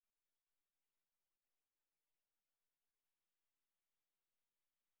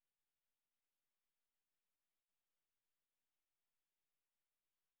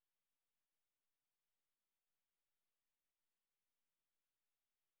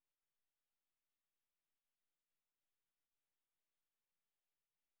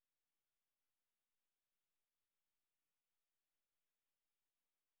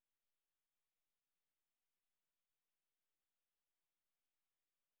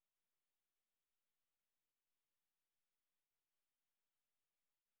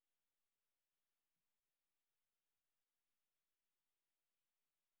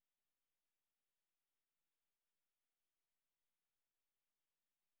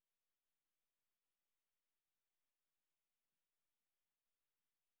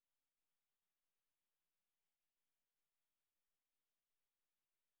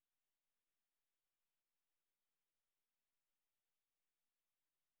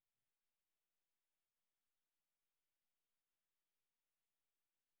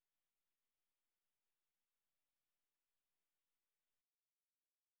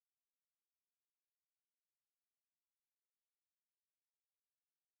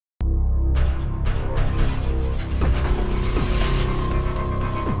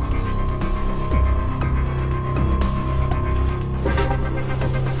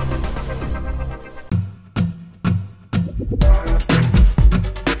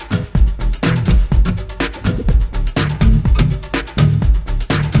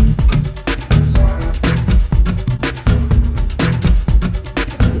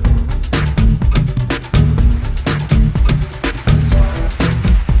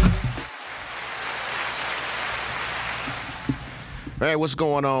Hey, what's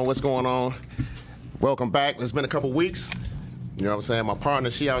going on? What's going on? Welcome back. It's been a couple weeks. You know what I'm saying? My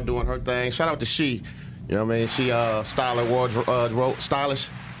partner, she out doing her thing. Shout out to she. You know what I mean? She stylish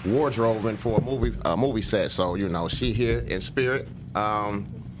wardrobing for a movie set. So, you know, she here in spirit. Man,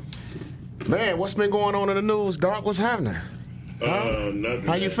 what's been going on in the news, Doc? What's happening? Nothing.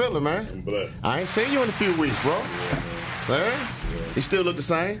 How you feeling, man? I'm blessed. I ain't seen you in a few weeks, bro. Yeah. You still look the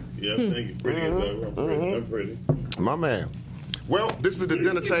same? Yeah, thank you. Pretty enough. I'm pretty. My man. Well, this is the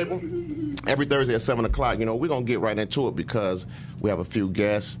dinner table. Every Thursday at 7 o'clock. You know, we're going to get right into it because we have a few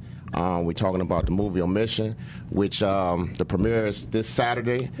guests. We're talking about the movie Omission, which the premiere is this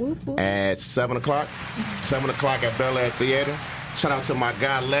Saturday at 7 o'clock. 7 o'clock at Bel Air Theater. Shout out to my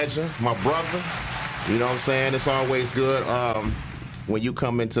guy, Legend, my brother. You know what I'm saying? It's always good when you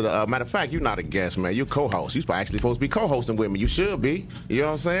come into the... matter of fact, you're not a guest, man. You're co-host. You're actually supposed to be co-hosting with me. You should be. You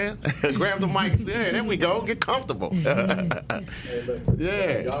know what I'm saying? Grab the mic and say, hey, there we go. Get comfortable. Hey, look,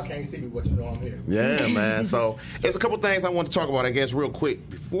 Yeah. Y'all can't see me, but you know I'm here. Yeah, man. So there's a couple things I want to talk about, I guess, real quick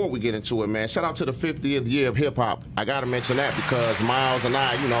before we get into it, man. Shout out to the 50th year of hip-hop. I got to mention that because Miles and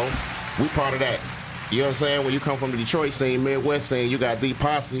I, you know, we part of that. You know what I'm saying? When you come from the Detroit scene, Midwest scene, you got the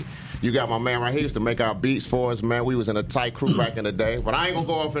Posse. You got my man right here used to make our beats for us, man. We was in a tight crew back in the day. But I ain't going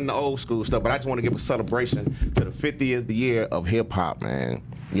to go off in the old school stuff, but I just want to give a celebration to the 50th year of hip-hop, man.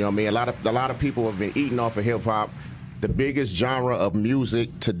 You know what I mean? A lot of people have been eating off of hip-hop. The biggest genre of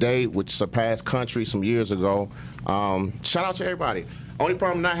music today, which surpassed country some years ago. Shout out to everybody. Only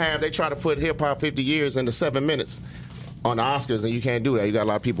problem I have, they try to put hip-hop 50 years into 7 minutes on the Oscars, and you can't do that. You got a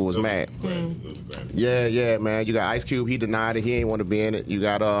lot of people who was mad. Yeah, man. You got Ice Cube. He denied it. He ain't want to be in it. You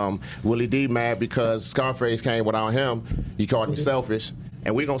got Willie D mad because Scarface came without him. He called him selfish.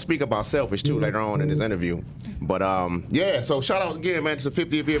 And we're going to speak about selfish, too, later on in this interview. But, yeah, so shout out again, man. It's the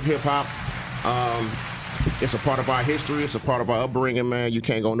 50th year of hip-hop. It's a part of our history. It's a part of our upbringing, man. You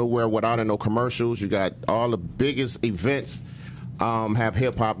can't go nowhere without it. No commercials. You got all the biggest events have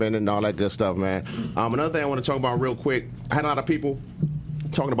hip-hop in it and all that good stuff, man. Another thing I want to talk about real quick, I had a lot of people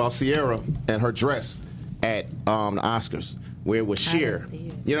talking about Sierra and her dress at the Oscars, where it was sheer.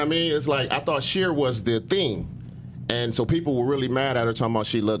 You know what I mean? It's like, I thought sheer was the theme. And so people were really mad at her, talking about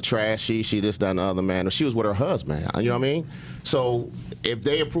she looked trashy, she this, that, and the other, man. She was with her husband, you know what I mean? So if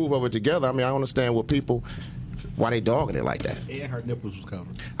they approve of it together, I mean, I understand what people... Why they dogging it like that? And her nipples was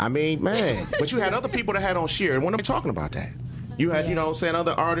covered. I mean, man. But you had other people that had on sheer, and when I'm talking about that. You had, you know, saying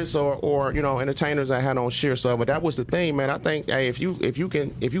other artists or you know, entertainers that had on sheer stuff, but that was the thing, man. I think, hey, if you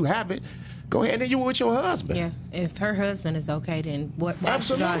have it, go ahead and you with your husband. Yeah, if her husband is okay, then why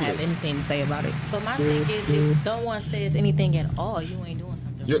should y'all have anything to say about it? But my thing is, if no one says anything at all, you ain't doing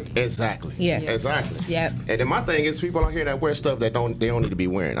something right. Exactly. Yeah. Exactly. Yeah. And then my thing is, people out here that wear stuff that they don't need to be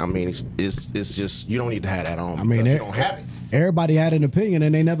wearing. I mean, it's just you don't need to have that on. I mean, you don't have it. Everybody had an opinion,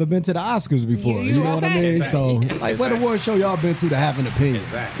 and they never been to the Oscars before. You know what I mean? Exactly. So, like, what award show y'all been to have an opinion?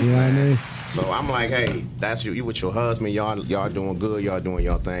 Exactly. You know what I mean? So I'm like, hey, that's you with your husband. Y'all doing good. Y'all doing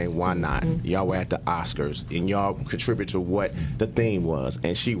your thing. Why not? Y'all were at the Oscars, and y'all contribute to what the theme was,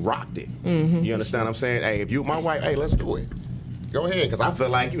 and she rocked it. You understand what I'm saying? Hey, if you my wife, hey, let's do it. Go ahead, because I feel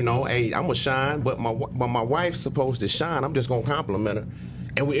like, you know, hey, I'm gonna shine, but my wife's supposed to shine. I'm just gonna compliment her,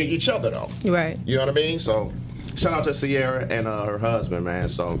 and we each other though. Right. You know what I mean? So, shout out to Sierra and her husband, man.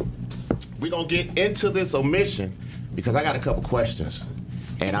 So, we're gonna get into this Omission because I got a couple questions,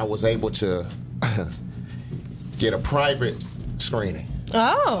 and I was able to get a private screening.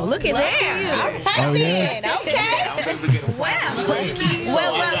 Oh, look at that. Oh, yeah. Okay. Wow.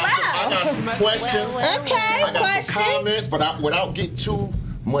 I got some questions. Okay, I got some comments, but without getting too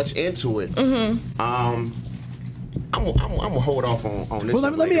much into it, I'm gonna hold off on this.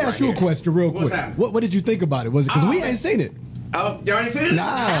 Well, let me ask you a question real quick. What did you think about it? Was it because we ain't seen it? Y'all ain't seen it?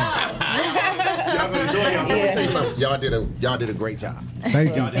 Nah. Y'all gonna enjoy y'all. So I'm gonna tell you something. Y'all did a great job.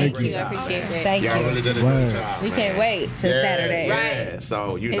 Thank you. I appreciate it. Thank Y'all you. really did a great job. We can't wait till Saturday. Yeah.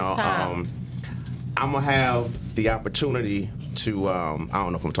 So you know, time. I'm gonna have the opportunity to. I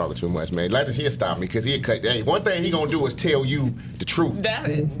don't know if I'm talking too much, man. Let he'll stop me because he'll cut. Hey, one thing he gonna do is tell you the truth. That's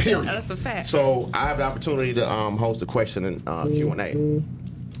it. Period. That's a fact. So I have the opportunity to host a question and Q&A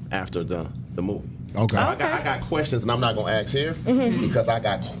after the movie. Okay. I got questions, and I'm not gonna ask here because I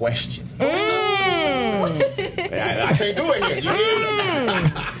got questions. I can't do it here. You hear?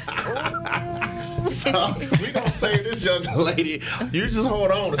 So we gonna say this young lady. You just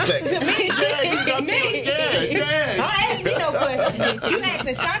hold on a second. Me? Yeah. Don't ask me no questions. You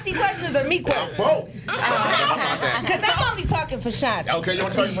asking Shanti questions or me questions? Both. Because I'm only talking for Shanti. Okay, you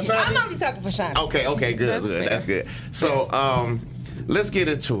want to talk for Shanti? I'm only talking for Shanti. Okay, good. That's good. So let's get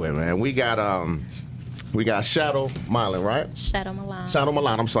into it, man. We got We got Shadow Milan, right? Shadow Milan. Shadow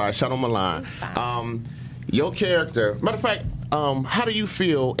Milan. I'm sorry, Shadow Milan. Your character. Matter of fact, how do you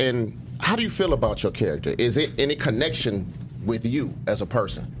feel about your character? Is it any connection with you as a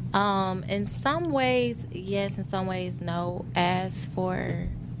person? In some ways, yes. In some ways, no. As for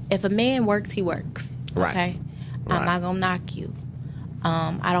if a man works, he works. Right. Okay. Right. I'm not gonna knock you.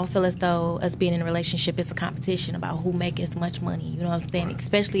 I don't feel as though us being in a relationship is a competition about who make as much money. You know what I'm saying? Right.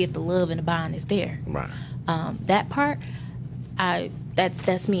 Especially if the love and the bond is there. Right. That part,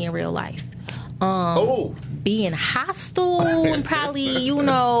 that's me in real life. Being hostile and probably, getting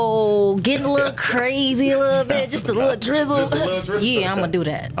a little crazy a little bit, just a little drizzle. Just a little drizzle. Yeah, I'm gonna do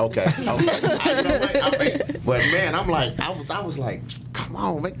that. Okay. But man, I'm like, I was like, come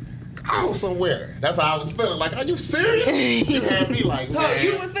on, man. Go somewhere. That's how I was feeling. Like, are you serious? You had me like, man. Oh,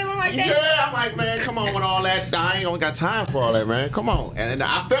 you were feeling like that? Yeah, I'm like, man, come on with all that. I ain't got time for all that, man. Come on. And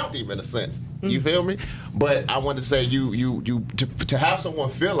I felt him in a sense. You feel me? But I wanted to say, to have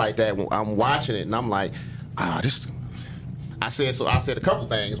someone feel like that. I'm watching it and I'm like, this. I said a couple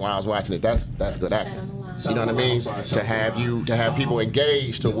things while I was watching it. That's good acting. You know what I mean? To have people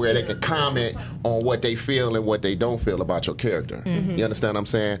engaged to where they can comment on what they feel and what they don't feel about your character. Mm-hmm. You understand what I'm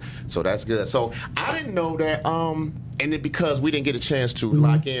saying? So that's good. So I didn't know that, and it, because we didn't get a chance to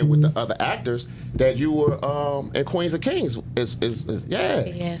lock in with the other acters, that you were in Queens of Kings. Yeah.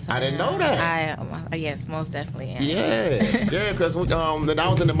 Yes, I didn't know that. Yes, most definitely am. Yeah, because then I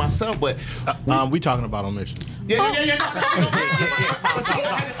was in it myself, but we talking about Omission. Yeah.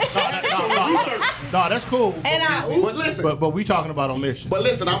 No, that's cool. But listen, but we talking about Omission. But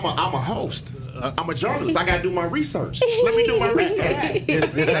listen, I'm a host. I'm a journalist. I gotta do my research. Let me do my research.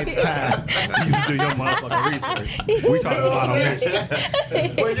 This ain't the time you do your motherfucking research. We talking about Omission.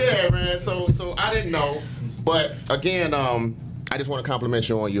 But yeah, man. So I didn't know. But again, I just want to compliment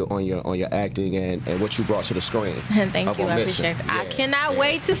you on your acting and what you brought to the screen. Thank you, I appreciate it. I cannot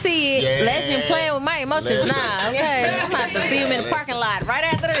wait to see it. Yeah. Legend playing with my emotions now. Okay, I'm about to see him in the parking lot right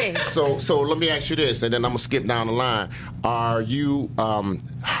after this. So let me ask you this, and then I'm gonna skip down the line. Are you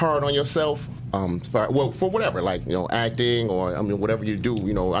hard on yourself? For whatever, like, acting or, whatever you do,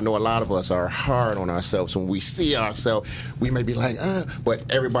 I know a lot of us are hard on ourselves. When we see ourselves, we may be like, but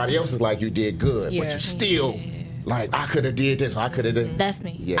everybody else is like, you did good, but you still, like, I could have did this, I could have done. That's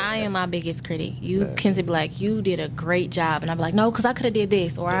me. Yeah, I am my biggest critic. You can be like, you did a great job, and I'm like, no, because I could have did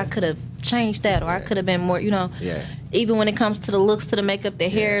this, or I could have changed that, or I could have been more, Even when it comes to the looks, to the makeup, the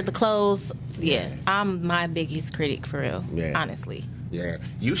hair, the clothes, I'm my biggest critic, for real, honestly. Yeah,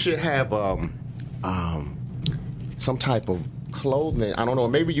 you should have some type of clothing. I don't know.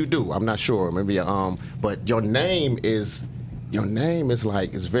 Maybe you do. I'm not sure. Maybe but your name is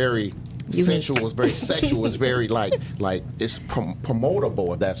like, it's very sensual. It's very sexual. It's very like it's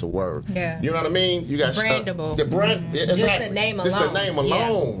promotable, if that's a word. Yeah. You know what I mean? You got brandable. The brand. Just the name alone. Just the name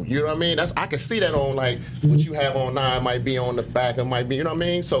alone. Yeah. You know what I mean? I can see that on, like, what you have on now. It might be on the back. It might be. You know what I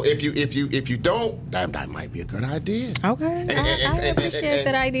mean? So if you don't, that might be a good idea. Okay. I appreciate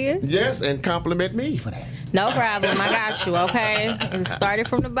that idea. Yes, and compliment me for that. No problem. I got you. Okay. It started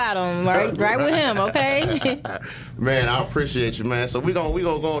from the bottom, right with him. Okay. Man, I appreciate you, man. So we gonna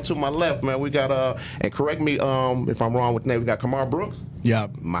go to my left, man. We got and correct me if I'm wrong with the name. We got Kamar Brooks. Yeah,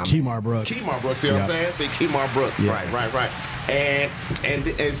 Kemar Brooks. Kemar Brooks. See what I'm saying? See, Kemar Brooks. Yeah. Right. And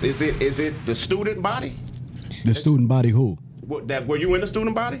is it the student body? The student body who? Were you in the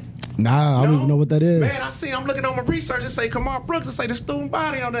student body? Nah, I don't even know what that is. Man, I'm looking on my research and say Kamar Brooks and say the student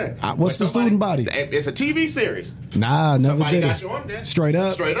body on there. What's the student body? It's a TV series. Nah, never somebody did got it. you on there. Straight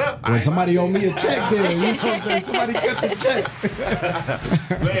up. When somebody owe me a check there, you know what I'm saying? Somebody cut the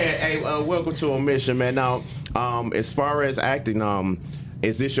check. Man, hey, welcome to Omission, man. Now, as far as acting,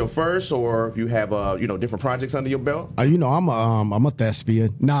 is this your first, or if you have different projects under your belt? I'm a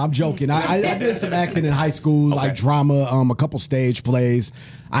thespian. Nah, I'm joking. I did some acting in high school, like drama, a couple stage plays.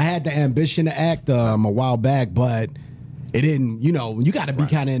 I had the ambition to act a while back, but it didn't. You got to be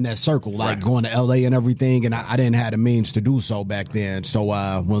kind of in that circle, like going to LA and everything. And I didn't have the means to do so back then. So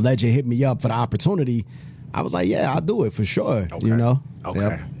when Legend hit me up for the opportunity, I was like, yeah, I'll do it for sure. Okay. Okay.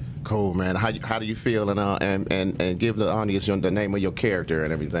 Yep. Cool, man. How do you feel, and give the audience the name of your character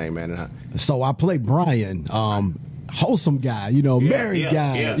and everything, man? So I play Brian, wholesome guy, married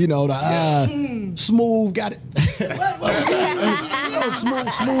guy, the smooth, got it.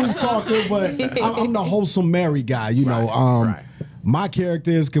 Smooth talker, but I'm the wholesome married guy. Right. My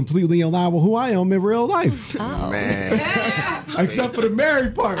character is completely in line with who I am in real life. Oh. Man. Except for the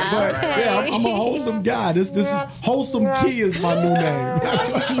married part. But yeah, I'm a wholesome guy. This is Wholesome Key is my new name.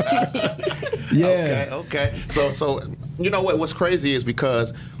 Yeah. Okay. So you know what? What's crazy is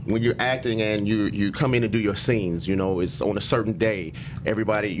because when you're acting and you come in and do your scenes, you know, it's on a certain day.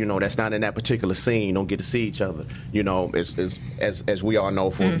 Everybody, you know, that's not in that particular scene don't get to see each other. You know, it's as we all know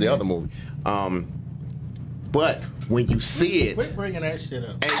from the other movie. But when you see it, Quit bringing that shit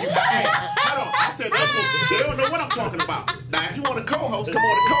up. and hey, hold on, I said they don't know what I'm talking about. Now, if you want to co-host, come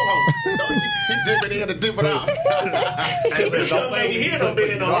on to co-host. He dipping in and dipping out. And this young lady here done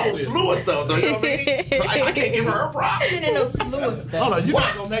been in a whole slew of stuff. So you know what I mean? So I can't give her her props. Been in no slew of stuff. Hold on, you're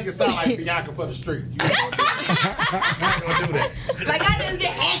not gonna make it sound like Bianca for the street. You ain't gonna do that. Like I just been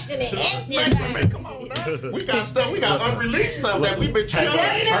acting and acting. Listen, man, come on now. We got stuff, we got unreleased stuff that we've been trying to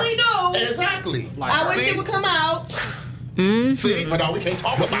Definitely do. Exactly. I wish it would come out. See, but no, we can't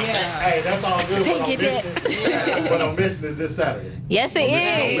talk about that. Hey, that's all good. Take it But Omission is this Saturday. Yes, it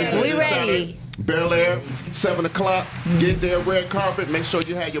is. We ready. Bel Air, 7 o'clock. Get there, red carpet. Make sure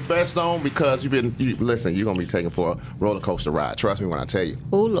you have your best on because listen, you're gonna be taken for a roller coaster ride. Trust me when I tell you.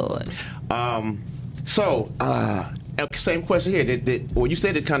 Oh Lord. Same question here. Well, you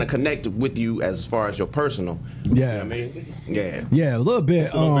said it kind of connected with you as far as your personal. Yeah. You know what I mean? Yeah. Yeah, a little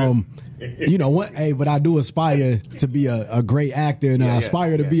bit. You know what? Hey, but I do aspire to be a great actor, and I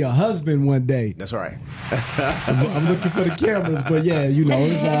aspire to be a husband one day. That's right. I'm looking for the cameras, but yeah, you know,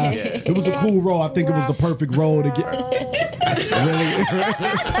 it was a cool role. I think it was the perfect role to get.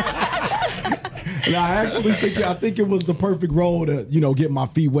 And I think it was the perfect role to, you know, get my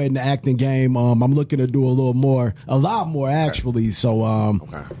feet wet in the acting game. I'm looking to do a lot more actually. So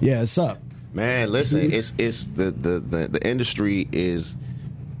yeah, it's up. Man, listen, it's the industry is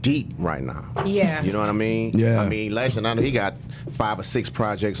deep right now. Yeah. You know what I mean? Yeah. I mean, Legend, I know he got 5 or 6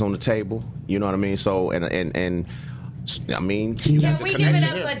 projects on the table. You know what I mean? So and I mean, you Can got we your give it connection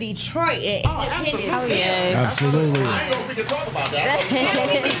up here. for Detroit and independent? Oh yeah. Absolutely. I ain't gonna we can talk about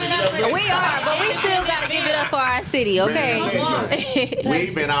that. We are, but we still gotta give it up for our city, okay?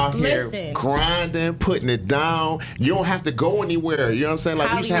 We've been out here Listen. grinding, putting it down. You don't have to go anywhere. You know what I'm saying?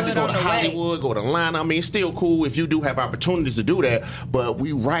 Like we used to have to go to Hollywood on the way. Hollywood, go to Atlanta. I mean, it's still cool if you do have opportunities to do that. But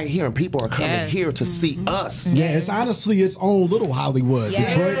we right here, and people are coming Yes. here to see us. Yeah, it's honestly its own little Hollywood, Yeah.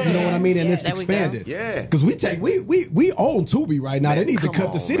 Detroit. You know what I mean? And Yeah, it's there we go. expanded. Yeah. because we own Tubi right now. They need to Come cut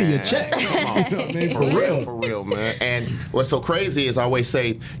on, the city man. a check. Come on. You know what I mean? For real. man. And what's so crazy is I always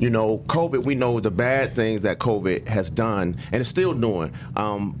say, you know, COVID, we know the bad things that COVID has done and it's still doing.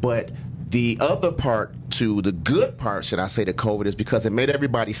 But the other part to the good part, should I say, to COVID is because it made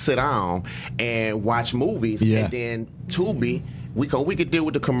everybody sit down and watch movies. Yeah. And then Tubi, we could deal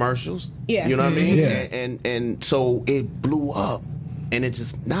with the commercials. Yeah. You know what I mean? Yeah. And so it blew up. And it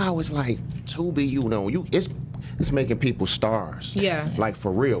just, now it's like Tubi, you know, it's making people stars. Yeah. Like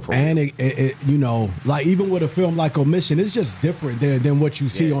for real. And it you know, like even with a film like Omission, it's just different than what you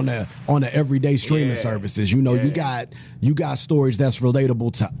see on the everyday streaming services. You know, you got stories that's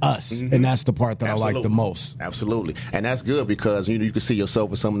relatable to us, and that's the part that I like the most. Absolutely, and that's good because you know you can see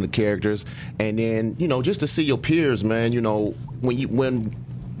yourself in some of the characters, and then you know just to see your peers, man. You know when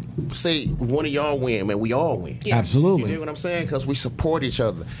say one of y'all win, man, we all win. Yeah. Absolutely. You hear what I'm saying? Because we support each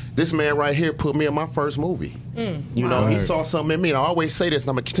other. This man right here put me in my first movie. You know, he Right. saw something in me. And I always say this, and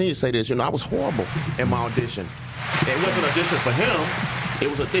I'm going to continue to say this. You know, I was horrible in my audition. It wasn't an audition for him. It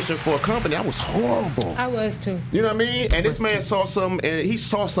was an audition for a company. I was horrible. I was too. You know what I mean? And this man saw something, and he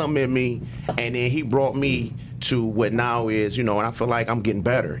saw something in me, and then he brought me to what now is, you know, and I feel like I'm getting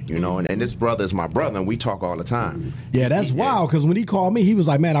better, you know, and this brother is my brother, and we talk all the time. Yeah, that's wild. Because when he called me, he was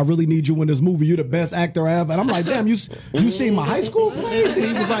like, "Man, I really need you in this movie. You're the best actor I ever." And I'm like, "Damn, you seen my high school plays?" And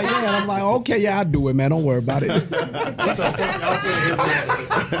he was like, "Yeah." And I'm like, "Okay, yeah, I do it, man. Don't worry about it."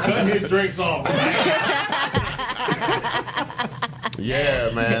 Cut his drinks off.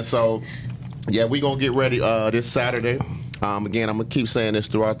 Yeah, man. So, yeah, we gonna get ready this Saturday. Again, I'm gonna keep saying this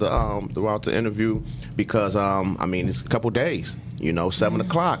throughout the interview because I mean it's a couple days. You know, 7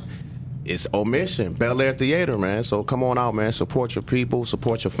 o'clock. It's Omission, Bel Air Theater, man. So come on out, man. Support your people,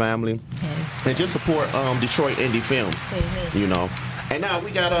 support your family, and just support Detroit indie film. You know. And now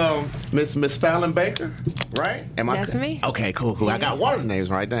we got Miss Fallon Baker, right? That's me. Okay, cool. I got one of the names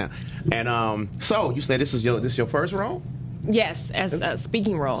right now. And so you say this is your first role? Yes, as a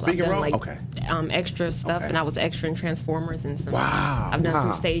speaking role. Speaking I've done, role? like, Okay. Extra stuff, Okay. and I was extra in Transformers and some. Wow. I've done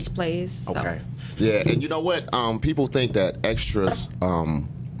Wow. some stage plays. So. Okay. Yeah, and you know what? People think that extras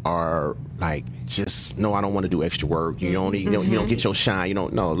are like just no. I don't want to do extra work. You don't get your shine. You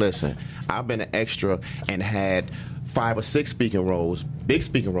don't. No, listen. I've been an extra and had 5 or 6 speaking roles, big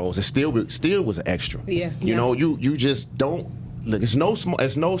speaking roles, and still was an extra. Yeah. You know, you just don't look, it's no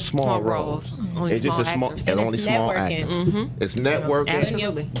small roles. Only It's just small a small, actors. and only it's small networking. actors. It's networking.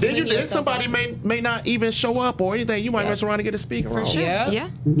 Absolutely. Then somebody may not even show up or anything. You might mess around and get a speaking role. Sure. Yeah. Yeah.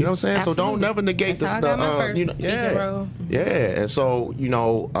 You know what I'm saying? So don't Absolutely. never negate That's how I got my first speaking role. Yeah, and so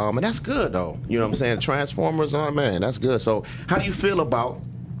and that's good though. You know what I'm saying? Transformers, oh man, that's good. So how do you feel about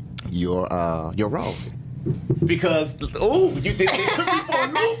your role? Because it took me for a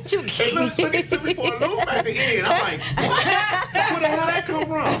loop. It took me for a loop at the end. I'm like, where the hell that come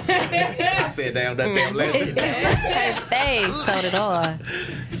from? I said, damn, that damn legend. Her face told it all.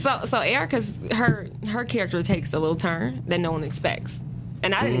 So Erica's her character takes a little turn that no one expects,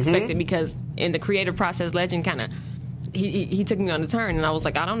 and I didn't expect it because in the creative process, Legend kind of he took me on the turn, and I was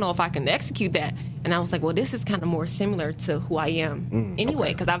like, I don't know if I can execute that, and I was like, well, this is kind of more similar to who I am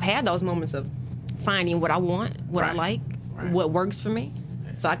anyway, because I've had those moments of finding what I want, what I like, what works for me,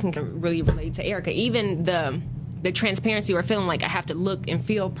 so I can really relate to Erica. Even the transparency or feeling like I have to look and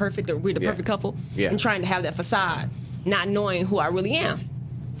feel perfect or we're the perfect couple, and trying to have that facade, not knowing who I really am.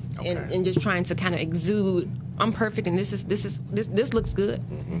 And just trying to kind of exude, I'm perfect, and this looks good,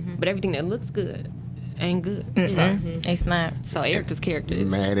 but everything that looks good ain't good. It's not. So Erica's character is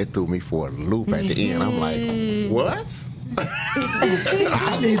Man, it threw me for a loop at the end. I'm like, what?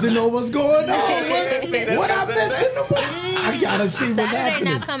 I need to know what's going on. What I miss in the movie? I gotta see what's Saturday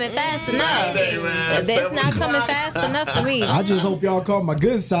happening. not coming fast enough. Saturday, man. That's not coming fast enough for me. I just hope y'all call my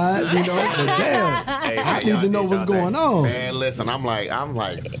good side, But damn, Hey, I hey, need y'all to know did what's y'all going thing. on. Man, listen, I'm like,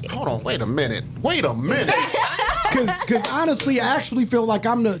 hold on, wait a minute. Because honestly, I actually feel like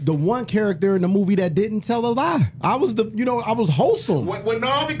I'm the one character in the movie that didn't tell a lie. I was I was wholesome. Well,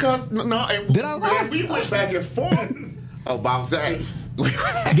 no, because and Did I lie? we went back and forth about that.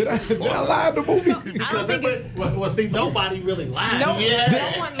 Did I lie in the movie? Because Well, see, nobody really lied. no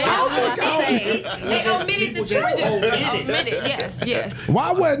Yeah. one They omitted the truth. Omitted, yes.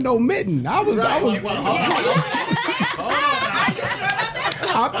 Why wasn't omitting? I was.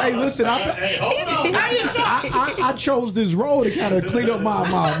 Hey, listen, I chose this role to kind of clean up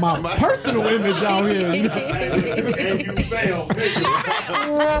my personal image out here. You know? And you failed.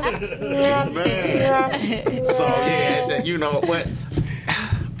 Man. So yeah, what?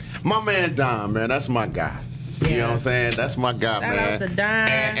 My man Don, man, that's my guy. You know what I'm saying? That's my guy, Shout man. out to Don.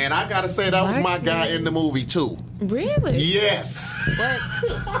 And I gotta say that was my guy in the movie too. Really? Yes.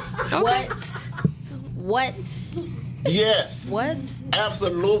 What? Yes. What?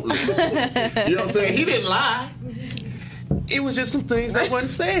 Absolutely. You know what I'm saying? He didn't lie. It was just some things that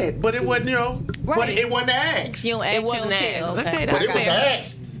wasn't said, but it wasn't, but it wasn't asked. You don't ask, It you wasn't don't tell. asked. Okay, But that's it was fair.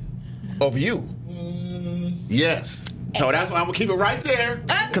 asked of you. Yes. So that's why I'm gonna keep it right there,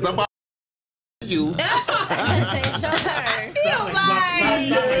 because I'm about to you. It's your turn. Feels like,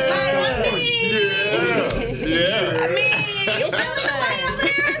 Yeah. I mean, you feeling the way over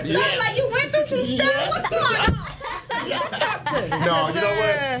there? Yes. Like you went through some stuff. What's going on? No, you know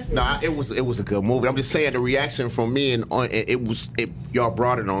what? No, it was a good movie. I'm just saying the reaction from me and y'all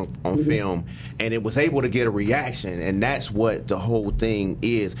brought it on film, and it was able to get a reaction, and that's what the whole thing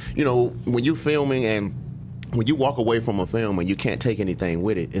is. You know, when you filming and when you walk away from a film and you can't take anything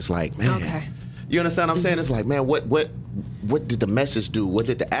with it, it's like, man. Okay. You understand what I'm saying? It's like, man, what did the message do? What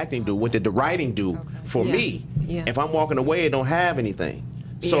did the acting do? What did the writing do for Yeah. me? Yeah. If I'm walking away, it don't have anything.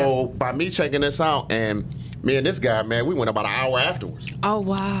 So by me checking this out, and me and this guy, man, we went about an hour afterwards, Oh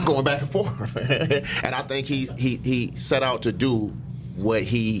wow. going back and forth. And I think he set out to do what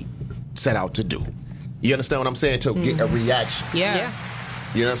he set out to do. You understand what I'm saying? To get a reaction. Yeah.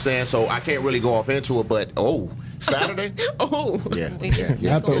 You know what I'm saying? So I can't really go off into it, but Saturday? Oh. Yeah.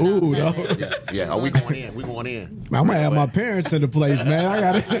 After ooh, though. Yeah. Oh, we going in. We going in. I'm gonna have my parents in the place, man.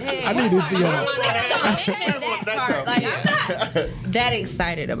 I need to see her. That part, like, I'm not that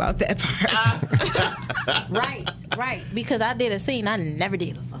excited about that part. Right. Because I did a scene I never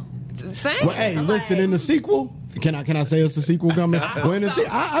did before. Same. Well, hey, listen, in the sequel, can I say it's the sequel coming? Well, in the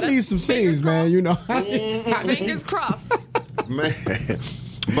I need some scenes, man. You know. Fingers crossed. Man.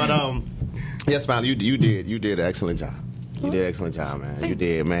 But yes, man, you did an excellent job. You did an excellent job, man. You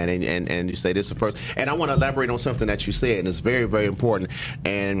did, man. And you say this is the first. And I want to elaborate on something that you said, and it's very, very important.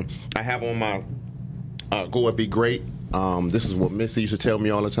 And I have on my Go and Be Great. This is what Missy used to tell me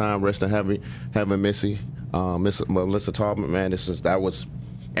all the time. Rest in having Missy, Miss Melissa Taubman, man. That was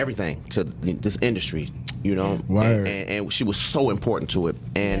everything to this industry, you know. Word. And she was so important to it.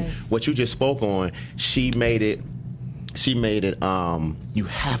 And what you just spoke on, she made it. You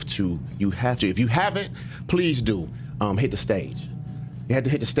have to. If you haven't, please do hit the stage. You had to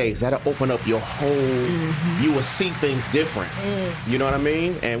hit the stage. That'll open up your whole. You will see things different. You know what I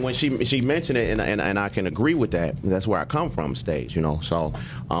mean? And when she mentioned it, and I can agree with that. That's where I come from, stage. You know, so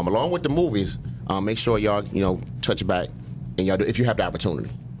along with the movies, make sure y'all touch back, and y'all do, if you have the opportunity.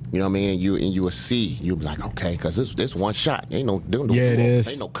 You know what I mean? You will see. You'll be like, okay, because this one shot. Ain't no it is.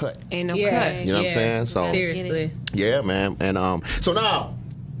 Ain't no cut. Ain't no cut. You know what I'm saying? So seriously. Yeah, man. And so now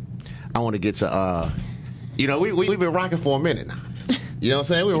I want to get to we've been rocking for a minute now. You know what I'm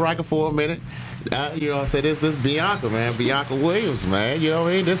saying? We've been rocking for a minute. You know what I'm saying? This Bianca, man. Bianca Williams, man. You know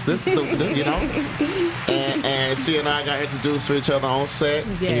what I mean? This you know. And she and I got introduced to each other on set.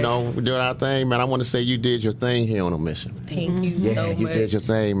 Yes. You know, we're doing our thing, man. I want to say you did your thing here on Omission. Thank you so much. You did your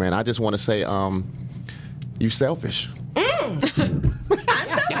thing, man. I just want to say, you selfish. That's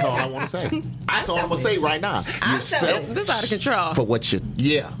all I want to say. That's all I'm going to say right now. You're selfish. This is out of control. For what you,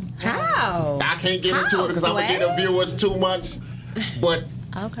 How? I can't get into it because I'm going to get the viewers too much. But.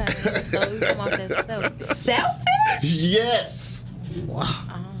 Okay. So we come off as Selfish? Yes.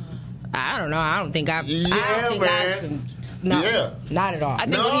 I don't know. I don't think I. Yeah, I don't think man. No, Yeah. not at all. I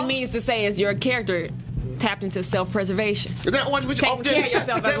think what he means to say is your character tapped into self-preservation. That one, Taking care of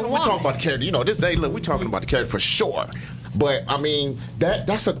yourself as a we're woman. talking about the character. You know, this day, look, we're talking about the character for sure. But I mean,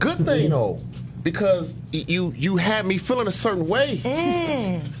 that's a good thing though, because you had me feeling a certain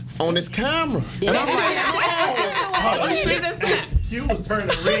way on this camera, and I'm like, You see this? Q was turning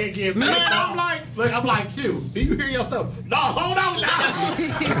red, getting man, I'm like, Q, do you hear yourself? No, hold on.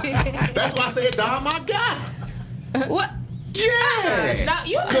 that's why I said, Don, my guy. What? Yeah, No,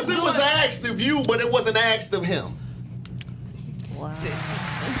 you because it was asked of you, but it wasn't asked of him. wow.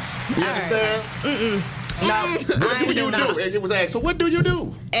 You understand? No. What do you do? And it was asked, so what do you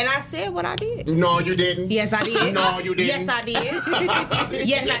do? And I said what I did. No, you didn't. Yes, I did. No, you didn't. Yes, I did.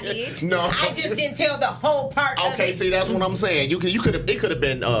 Yes, I did. No. I just didn't tell the whole part of Okay, it. see, that's what I'm saying. You could have. It could have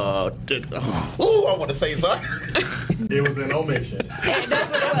been. I want to say something. It was an omission. That's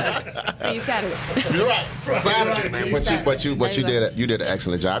what it was. See you Saturday. You're right. Saturday, man. But you did an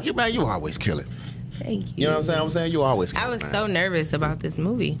excellent job. You always kill it. Thank you. You know what I'm saying? You always kill I it, was man. so nervous about this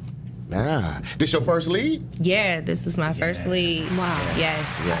movie. Nah. This your first lead? Yeah, this was my first lead. Wow. Yes.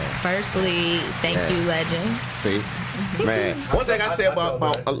 Yeah. First lead. Thank you, Legend. See, man. One thing I say about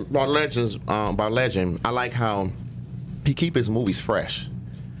Legend, I like how he keep his movies fresh.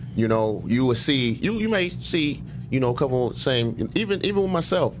 You know, you will see, you may see, a couple saying, even with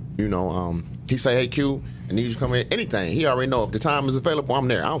myself, he say, hey, Q, I need you to come in. Anything. He already know if the time is available, I'm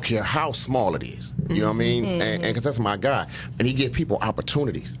there. I don't care how small it is. You know what I mean? And because that's my guy. And he give people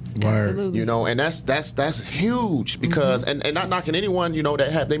opportunities. Word. And that's huge because and not knocking anyone,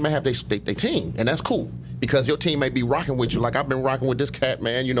 they may have their team, and that's cool. Because your team may be rocking with you, like I've been rocking with this cat,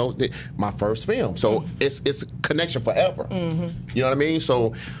 man. My first film, so it's a connection forever. You know what I mean?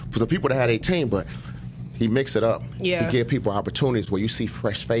 So for the people that had a team, but he mixed it up. Yeah. He give people opportunities where you see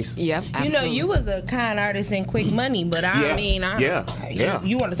fresh faces. Yep. You was a kind artist and quick money, but you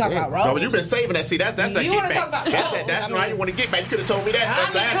want to talk about roles? No, you've been saving that. See, that's that. You want to talk about roles? That's right. You want to get back. You could have told me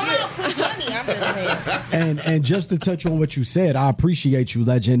that last year. Quick money. I'm just saying. And just to touch on what you said, I appreciate you,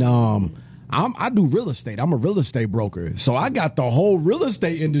 Legend. I do real estate. I'm a real estate broker, so I got the whole real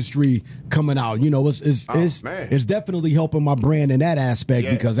estate industry coming out. It's definitely helping my brand in that aspect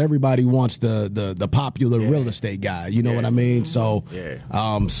because everybody wants the popular real estate guy. You know what I mean? So,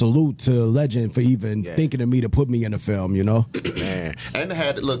 salute to Legend for even thinking of me to put me in a film. Man,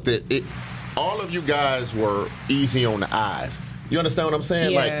 and all of you guys were easy on the eyes. You understand what I'm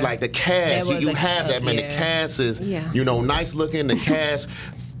saying? Yeah. Like the cast, you have that, man. The cast is, nice looking. The cast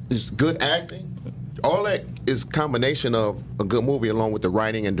is good acting. All that is combination of a good movie along with the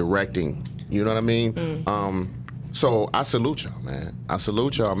writing and directing. You know what I mean? So I salute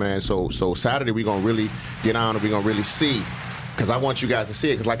y'all, man. So Saturday we're gonna really get on and we're gonna really see, because I want you guys to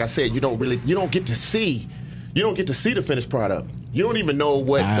see it. Because like I said, you don't get to see the finished product. You don't even know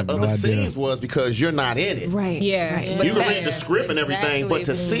what the other scenes was because you're not in it. Right. Yeah. Right. You can read the script and everything, but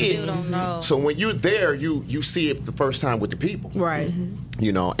to see it, so when you're there, you see it the first time with the people, Right.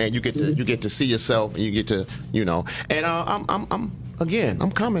 And you get to see yourself, and you get to, And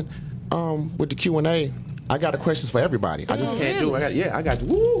I'm coming with the Q&A. I got the questions for everybody. I just can't do it. I got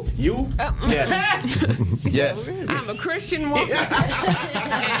you. You? Yes. Yes. I'm a Christian woman.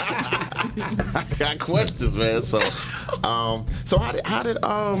 I got questions, man. So how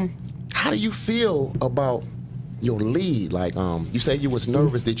do you feel about your lead? Like, you said you was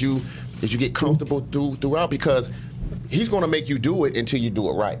nervous. Did you get comfortable throughout? Because he's going to make you do it until you do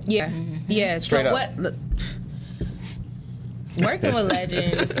it right. Yeah. Yeah. Straight up. Working with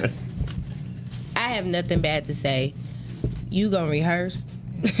Legend, I have nothing bad to say. you gonna rehearse.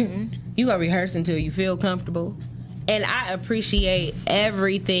 You gonna rehearse until you feel comfortable. And I appreciate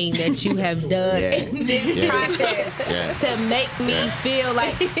everything that you have done in this process to make me feel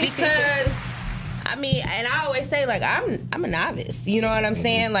like, because I mean, and I always say, like, I'm a novice. You know what I'm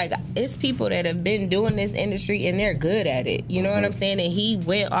saying? Like, it's people that have been doing this industry and they're good at it. You know what I'm saying? And he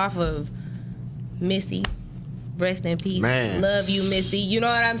went off of Missy, rest in peace, love you, Missy. You know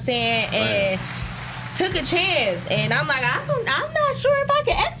what I'm saying? And took a chance, and I'm like, I'm not sure if I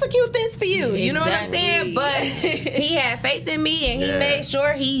can execute this for you. You know what I'm saying? But he had faith in me, and he made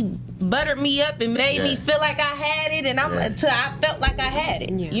sure he buttered me up and made me feel like I had it, and until I felt like I had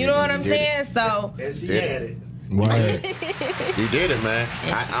it. You know what I'm saying? So, and she had it. Right. You did it, man.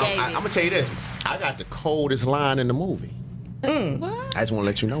 I'm gonna tell you this. I got the coldest line in the movie. What? I just want to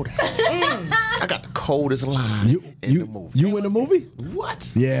let you know that. I got the coldest line in the movie. You in the movie? What?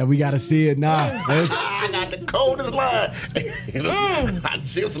 Yeah, we got to see it now. I got the coldest line. I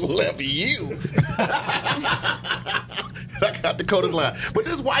just love you. I got the coldest line. But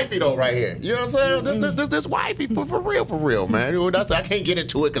this wifey, though, right here. You know what I'm saying? This wifey, for real, man. I can't get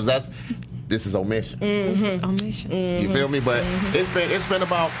into it because this is Omission. Omission. You feel me? But it's been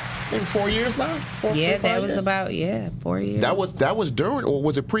about maybe 4 years now. 4 that 5 was years? about 4 years. That was during, or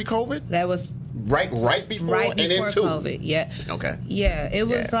was it pre-COVID? That was right before right before and into COVID. Yeah. Okay. Yeah, it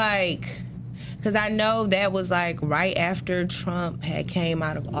was like, because I know that was like right after Trump had came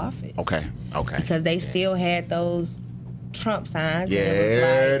out of office. Okay. Because they still had those Trump signs. Yeah, and it was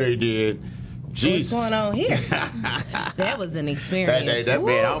like, they did. Jesus. What's going on here? That was an experience.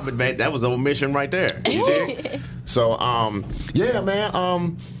 That was Omission right there. You dig? So,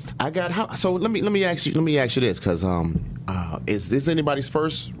 man. I got so let me ask you this, because is this anybody's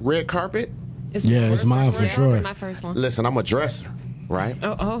first red carpet? It's mine for sure. It's my first one. Listen, I'm a dresser, right?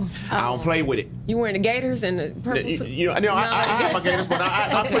 Oh. I don't play with it. You wearing the Gators and the purple suit? I have my Gators, but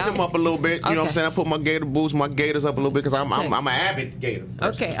I put them up a little bit. You know what I'm saying? I put my Gator boots, my Gators up a little bit, because I'm an avid Gator person.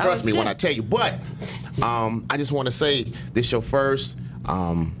 Okay. Trust me when I tell you. But I just want to say, this your first.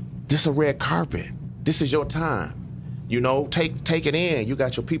 This a red carpet. This is your time. You know, take it in. You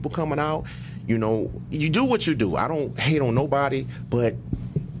got your people coming out. You know, you do what you do. I don't hate on nobody, but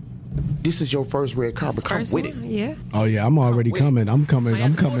this is your first red carpet. Come with it. Yeah. Oh yeah, I'm already coming. I'm coming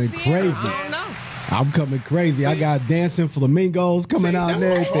crazy. I'm coming crazy. I got dancing flamingos coming out and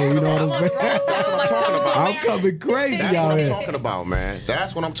everything. You know what I'm saying? That's what I'm talking about. I'm coming crazy That's out what here. I'm talking about, man.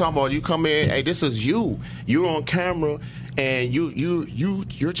 That's what I'm talking about. You come in, hey, this is you. You're on camera, and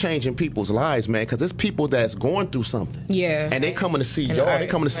you're changing people's lives, man. Because there's people that's going through something. Yeah. And they coming to see y'all. They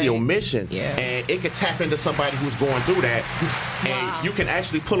coming to see Omission. Yeah. And it could tap into somebody who's going through that, and you can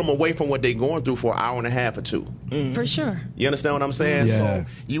actually pull them away from what they're going through for an hour and a half or two. For sure. You understand what I'm saying? Yeah. So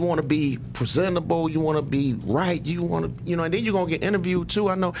you want to be presentable. You want to be right. You want to, and then you're gonna get interviewed too.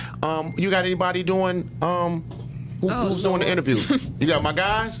 I know. You got anybody doing? Who's doing the interviews? You got my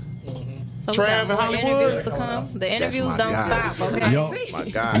guys. So Trav we got more in Hollywood? interviews to come. The interviews my don't guy. stop. Okay. My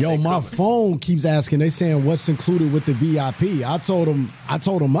God. Yo, my phone keeps asking. They saying what's included with the VIP. I told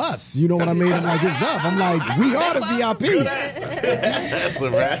them us. You know what I mean? I'm like, it's up. I'm like, we are the VIP. That's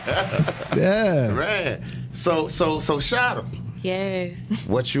a wrap. Yeah. Right. So Shadow. Yes.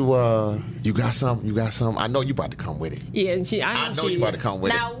 What you got something? You got something? I know you about to come with it. Yeah, I know you about to come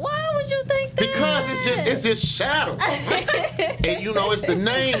with Now, it. why would you think that? Because it's just Shadow. And it's the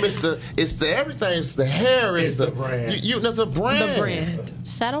name, it's the everything, it's the hair, it's the brand. It's a brand. The brand.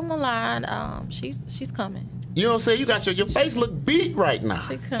 Shadow Milan, she's coming. You know what I'm saying? You got your face look beat right now.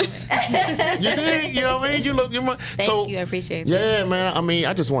 She coming. You did? You know what I mean? Thank you. I appreciate that. Yeah, man. I mean,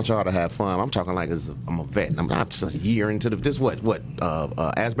 I just want y'all to have fun. I'm talking like I'm a vet. I'm just a year into this.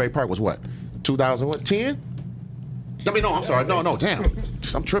 Asbury Park was what? 2010? I mean, no, I'm sorry. No, damn.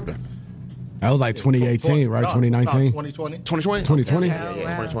 I'm tripping. That was like 2018, right? 2019? 2020. 2020? 2020? Yeah, Oh,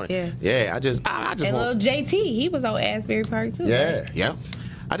 wow. 2020. Yeah. Yeah, I just And want. little JT, he was on Asbury Park too. Yeah, yeah.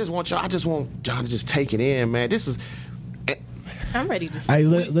 I just want y'all to just take it in, man. This is. I'm ready to see. Hey,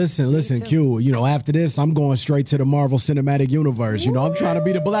 listen, Q. You know, after this, I'm going straight to the Marvel Cinematic Universe. You know, I'm trying to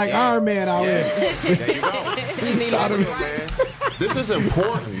be the Black Iron Man out here. There you go. Man. This is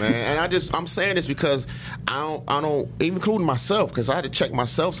important, man. And I'm saying this because I don't even including myself, because I had to check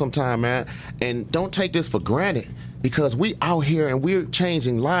myself sometime, man. And don't take this for granted, because we out here and we're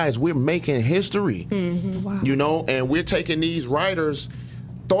changing lives. We're making history. Wow. You know, and we're taking these writers'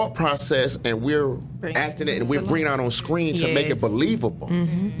 thought process and we're acting it and we're bringing it out on screen to make it believable.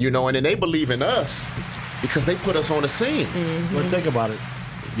 You know, and then they believe in us because they put us on the scene. But think about it.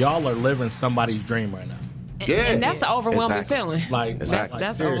 Y'all are living somebody's dream right now. And that's an overwhelming feeling. Like, Exactly.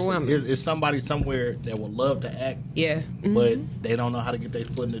 That's seriously, overwhelming. It's somebody somewhere that would love to act, Yeah. but they don't know how to get their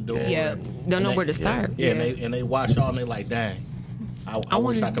foot in the door. Yeah. Don't know where to start. Yeah, and they watch y'all and they like, dang, I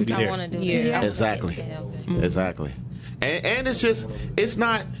wish I could be I there. want to do Yeah. that. Exactly. Yeah, okay. Exactly. And it's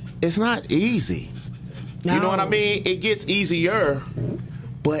not easy. You know what I mean? It gets easier,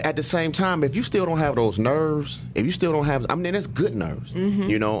 but at the same time, if you still don't have those nerves, if you still don't have, I mean, it's good nerves,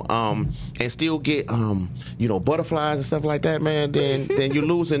 you know, and still get, you know, butterflies and stuff like that, man, then you're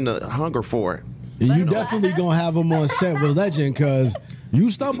losing the hunger for it. You definitely gonna have him on set with Legend because you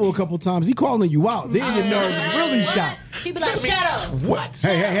stumble a couple times. He calling you out. Then your nerves really shot. He be like, shut up. What?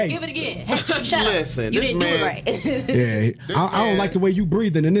 Hey. Give it again. Hey, shut Listen, up. You this didn't man- do it right. Yeah, I don't like the way you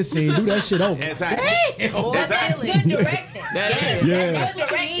breathing in this scene. Do that shit over. Exactly. Well, that's good directing. That Yeah. That's good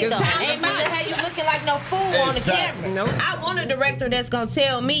directing, though. Ain't mean to have you looking like no fool on the camera. Nope. I want a director that's gonna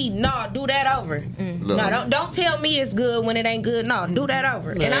tell me, no, do that over. Look. No, don't tell me it's good when it ain't good. No, do that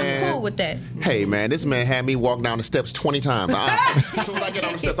over. And I'm Man. cool with that. Hey, man, this man had me walk down the steps 20 times. As soon as I get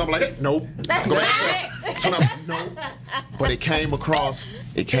on the steps, I'm like, nope. Go back to the steps. So now, nope. But it came across.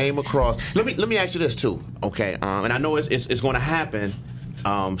 Let me ask you this too, okay? And I know it's going to happen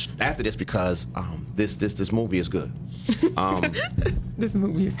after this because this movie is good. This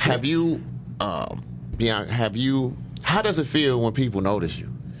movie is Have you, Bianca, how does it feel when people notice you?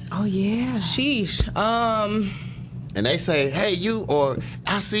 Oh, yeah. Sheesh. And they say, "Hey, you," or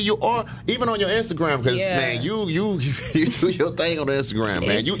 "I see you," or even on your Instagram, because Yeah. man, you do your thing on the Instagram,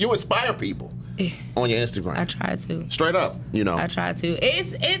 man. You inspire people on your Instagram. I try to. Straight up, you know. I try to.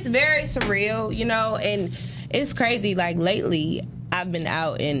 It's very surreal, you know, and it's crazy. Like lately, I've been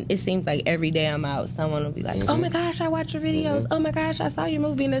out, and it seems like every day I'm out, someone will be like, "Oh my gosh, I watch your videos. Oh my gosh, I saw your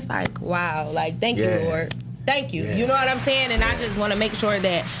movie," and it's like, wow, like thank you, Yeah. Lord, thank you. Yeah. You know what I'm saying? And I just want to make sure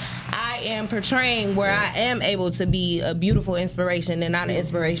that I am portraying where I am able to be a beautiful inspiration and not an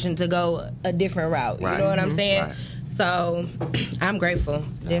inspiration to go a different route. Right. You know what I'm saying? Right. So I'm grateful,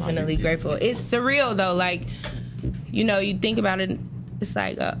 definitely grateful. It's surreal though, like, you know, you think about it, it's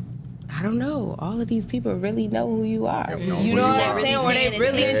like, I don't know, all of these people really know who you are. They know You who know you what are. I'm saying? Or they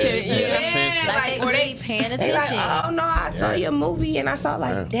really attention. yeah, Like they or really paying they like, attention. oh no, I saw Yeah. your movie and I saw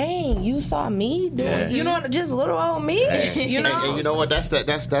like, Yeah. dang, you saw me doing, Yeah. you know, just little old me, you know. And you know what? That's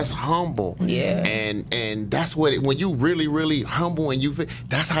humble. Yeah. And that's what when you really humble and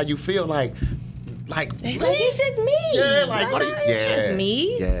that's how you feel like It's just me. Yeah, like what? It's just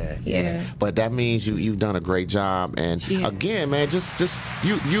me. Yeah. But that means you've done a great job. And Yeah. again, man, just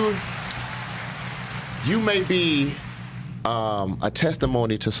you may be a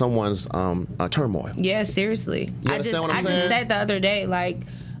testimony to someone's turmoil. Yeah, seriously. You I understand what I'm just saying? said the other day, like,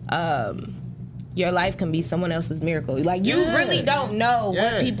 your life can be someone else's miracle. Like, you Yeah. really don't know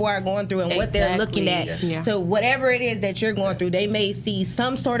Yeah. what people are going through and what they're looking at. Exactly. Yeah. So whatever it is that you're going through, they may see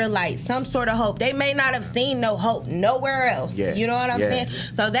some sort of light, some sort of hope. They may not have seen no hope nowhere else. Yeah. You know what I'm Yeah. saying?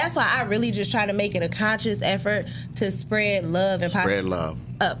 So that's why I really just try to make it a conscious effort to spread love and Spread love.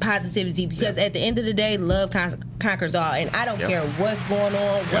 positivity, because at the end of the day, love conquers all, and I don't Yep. care what's going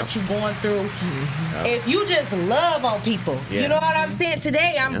on, what you're going through. If you just love on people, Yeah. you know what I'm saying?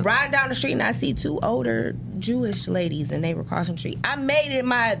 Today, I'm Yeah. riding down the street and I see two older Jewish ladies, and they were crossing the street. I made it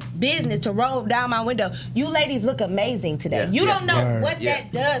my business to roll down my window. You ladies look amazing today. Yeah. You Yeah. don't know Right. what Yeah.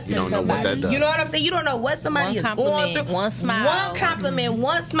 that does You to don't know what somebody. that does. You know what I'm saying? You don't know what somebody One is compliment, going through. one smile. One compliment,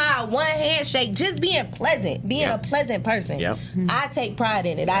 one smile, one handshake. Just being pleasant, being Yeah. a pleasant person. Yep. I take pride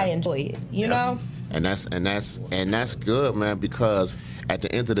in it. I enjoy it. You know? And that's good, man, because at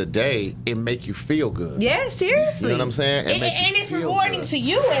the end of the day, it make you feel good. Yeah, seriously. You know what I'm saying? It make you And it's feel rewarding good. to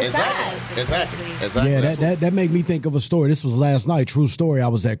you inside. Exactly. Yeah, That's that made me think of a story. This was last night, true story. I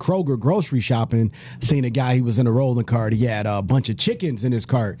was at Kroger grocery shopping, seen a guy, he was in a rolling cart. He had a bunch of chickens in his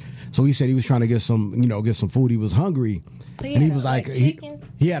cart. So he said he was trying to get some food. He was hungry. He And he had, was like, chickens?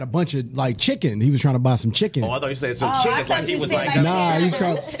 he had a bunch of like chicken. He was trying to buy some chicken. Oh, I thought you said some Oh, I chickens. thought Like he you was said, like, like, Nah, he's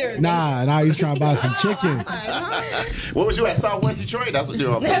roosters. trying. Nah, he's trying to buy some chicken. what was you at Southwest Detroit? That's what you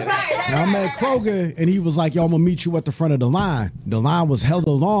were. And I'm at Kroger, and he was like, "Yo, I'm gonna meet you at the front of the line." The line was hella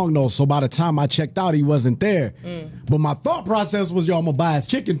long though, so by the time I checked out, he wasn't there. But my thought process was, "Yo, I'm gonna buy his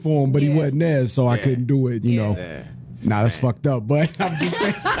chicken for him," but he Yeah. wasn't there, so I Yeah. couldn't do it. You know, Yeah. nah, that's fucked up. But I'm just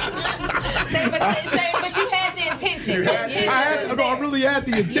saying, But you had the intention. I really had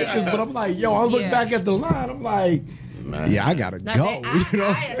the intentions, but I'm like, yo, I look Yeah. back at the line, I'm like, yeah, I gotta No, go. You know what I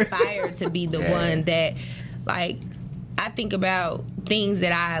I'm saying? aspire to be the one that, like, I think about things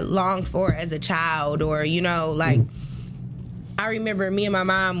that I longed for as a child, or, you know, like, I remember me and my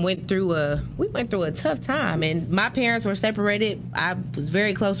mom went through a tough time, and my parents were separated. I was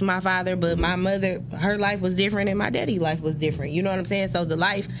very close to my father, but my mother, her life was different, and my daddy's life was different. You know what I'm saying? So the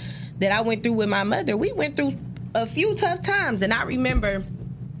life that I went through with my mother, we went through a few tough times, and I remember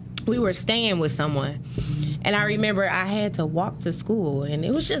we were staying with someone, and I remember I had to walk to school, and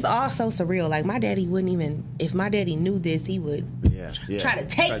it was just all so surreal. Like, my daddy wouldn't even, if my daddy knew this, he would try to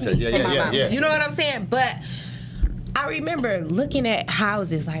take me from my mama. You know what I'm saying? But I remember looking at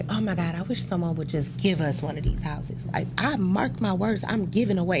houses like, oh my God, I wish someone would just give us one of these houses. Like, I marked my words, I'm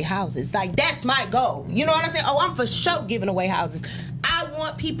giving away houses. Like, that's my goal. You know what I'm saying? Oh, I'm for sure giving away houses. I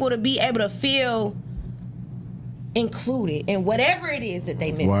want people to be able to feel included in whatever it is that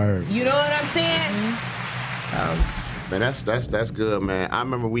they miss. Word. You know what I'm saying? Man, that's good, man. I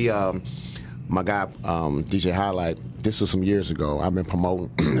remember my guy, DJ Highlight, this was some years ago. I've been promoting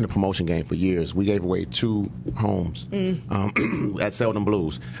in the promotion game for years. We gave away 2 homes at Seldom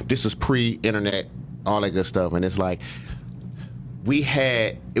Blues. This was pre-internet, all that good stuff. And it's like, we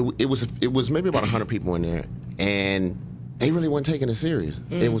had, it was maybe about 100 people in there, and they really weren't taking it serious.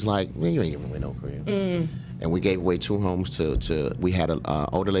 It was like, man, you ain't giving away no crib. And we gave away 2 homes to we had an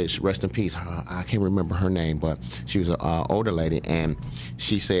older lady, rest in peace, I can't remember her name, but she was an older lady, and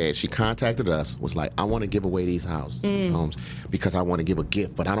she said, she contacted us, was like, I want to give away these houses, these homes, because I want to give a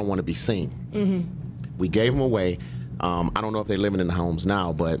gift, but I don't want to be seen. We gave them away. I don't know if they're living in the homes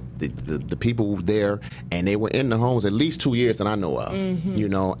now, but the people were there, and they were in the homes at least 2 years that I know of, you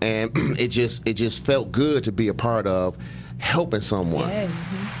know, and it just felt good to be a part of helping someone,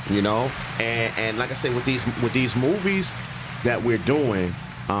 you know, and like I said, with these movies that we're doing,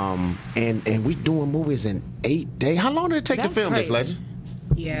 and we doing movies in 8 days. How long did it take to film this, Legend?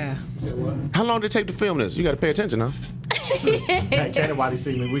 Yeah. How long did it take to film this? You got to pay attention, huh? Can't nobody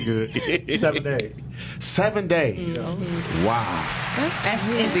see me. We good. 7 days. 7 days. Wow. That's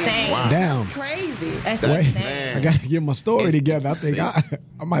insane. Wow. Damn. Crazy. That's Wait, insane. I got to get my story together. I think I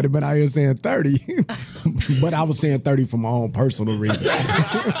might have been out here saying 30, but I was saying 30 for my own personal reason.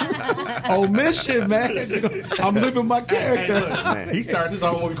 Omission, man. You know, I'm living my character. Hey, look, man. He started his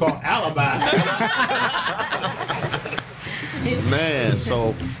own what we call alibi. Man,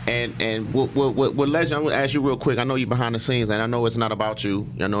 so and with Legend, I'm gonna ask you real quick. I know you behind the scenes, and I know it's not about you.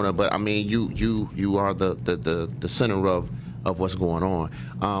 I know that, but I mean, you are the center of what's going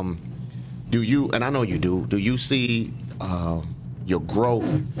on. Do you? And I know you do. Do you see your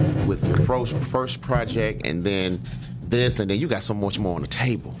growth with your first project, and then this, and then you got so much more on the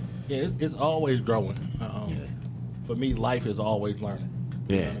table? Yeah, it's always growing. For me, life is always learning.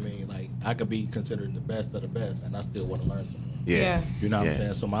 You know what I mean? Like, I could be considered the best of the best, and I still want to learn something. Yeah. You know what I'm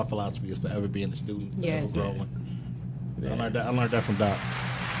saying? So my philosophy is forever being a student, forever growing. Yeah. I learned that from Doc.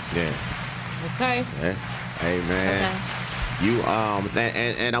 Yeah. Okay. Yeah. Hey, man. Okay. You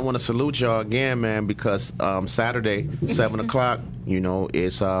and I want to salute y'all again, man, because Saturday 7 o'clock, you know,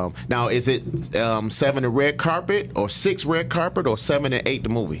 it's now is it 7 the red carpet, or 6 red carpet, or 7 and 8 the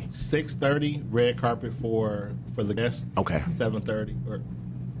movie? 6:30 red carpet for the guests. Okay. 7:30 or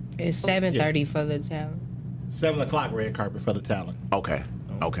It's 7:30 for the talent. 7 o'clock red carpet for the talent. Okay.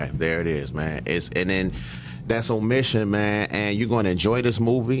 There it is, man. And then that's Omission, man. And you're going to enjoy this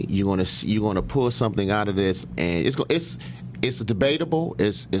movie. You're going to pull something out of this, and it's debatable.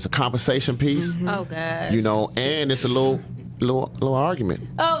 It's a conversation piece. Oh gosh. You know, and it's a little argument.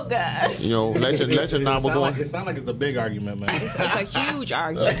 Oh gosh. You know, Legend and I were going. It sounds like it's a big argument, man. It's a huge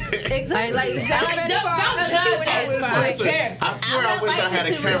argument. Exactly. I swear, I wish I had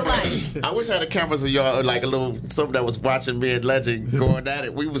a camera. I wish I had a camera so y'all, like a little something that was watching me and Legend going at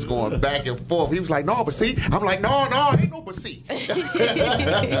it. We was going back and forth. He was like, "No, but see," I'm like, "No, ain't no but see."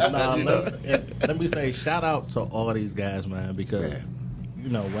 Let me say, shout out to all these guys, man, because you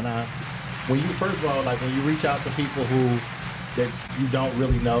know when you first of all, like when you reach out to people that you don't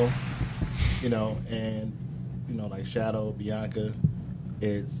really know, you know, and you know, like Shadow, Bianca,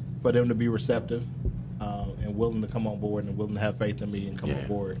 it's for them to be receptive and willing to come on board and willing to have faith in me and come on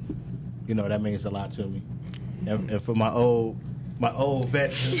board. You know, that means a lot to me. And for my old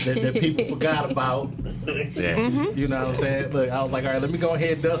vets that people forgot about, you know what I'm saying? Look, I was like, all right, let me go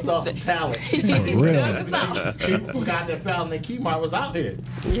ahead and dust off some talent. People forgot that Fallon and Kmart was out here.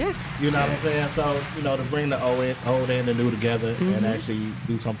 Yeah. You know what I'm saying? So, you know, to bring the old and the new together and actually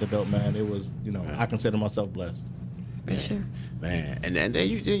do something dope, man, it was, you know, I consider myself blessed. For sure. Man, and then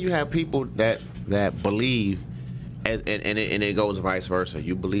you have people that believe, and it goes vice versa.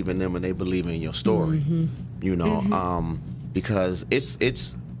 You believe in them, and they believe in your story. You know, because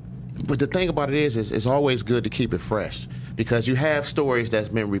it's. But the thing about it is it's always good to keep it fresh, because you have stories that's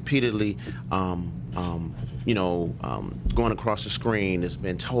been repeatedly going across the screen, it's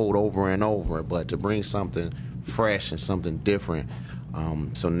been told over and over, but to bring something fresh and something different,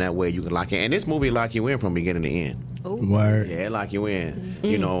 so in that way you can lock in. And this movie lock you in from beginning to end. Word. Yeah, it lock you in,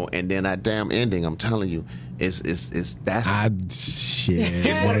 and then that damn ending, I'm telling you, shit. It's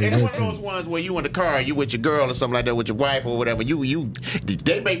one of those ones where you in the car, you with your girl or something like that, with your wife or whatever.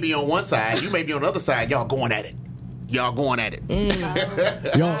 They may be on one side, you may be on the other side. Y'all going at it. Yo,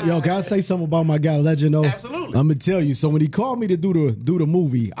 can I say something about my guy Legend though? Absolutely. I'm gonna tell you. So when he called me to do the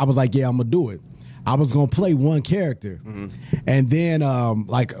movie, I was like, yeah, I'm gonna do it. I was gonna play one character, and then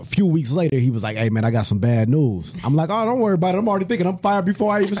like a few weeks later, he was like, "Hey man, I got some bad news." I'm like, "Oh, don't worry about it. I'm already thinking I'm fired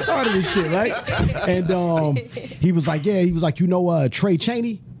before I even started this shit, right?" And he was like, "Yeah." He was like, "You know, Trey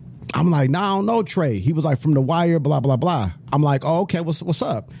Chaney?" I'm like, "Nah, I don't know Trey." He was like, "From The Wire, blah blah blah." I'm like, "Oh, okay. What's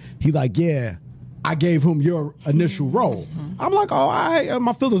up?" He's like, "Yeah, I gave him your initial role." I'm like, "Oh, all right."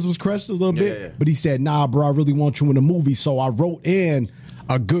 My feelings was crushed a little bit, but he said, "Nah, bro, I really want you in the movie." So I wrote in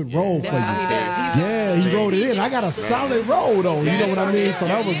a good role for you. Yeah, he wrote it in. I got a solid role though. You know what I mean? So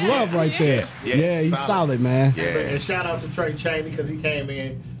that was love right there. Yeah, he's solid, man. Yeah. And shout out to Trey Chaney because he came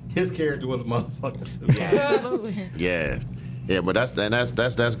in. His character was a motherfucker too. Absolutely. Yeah, but that's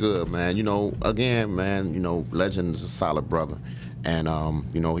good, man. Again, man, Legend is a solid brother, and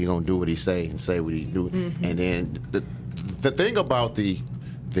he gonna do what he say and say what he do. And then the thing about the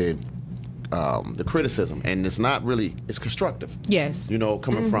criticism, and it's not really, it's constructive. Yes.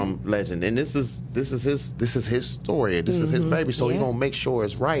 Coming from Legend, and this is his story. This is his baby. So he's gonna make sure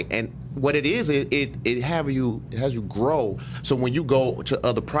it's right. And what it is, it has you grow. So when you go to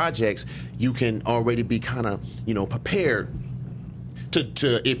other projects, you can already be kind of prepared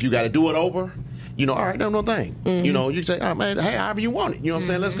to if you got to do it over. All right, no thing. You say, "Oh man, hey, however you want it." You know what I'm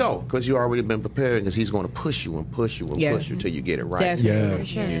saying? Let's go, because you already been preparing. Because he's going to push you and push you and push you till you get it right. Definitely.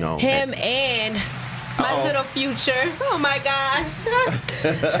 Yeah. Him and my little Future. Oh my gosh!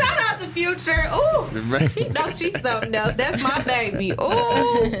 Shout out to Future. Ooh, she's something else. That's my baby.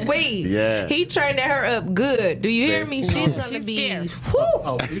 Ooh, wait. Yeah. He training her up good. Do you hear me? She's gonna be.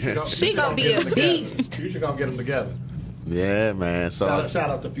 She gonna be a beast. You should go get them together. Yeah, man. So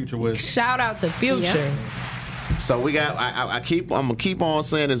shout out to Future Wiz. Shout out to Future. Yeah. So we got. I'm gonna keep on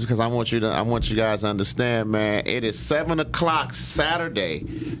saying this because I want you guys to understand, man. It is 7:00 Saturday.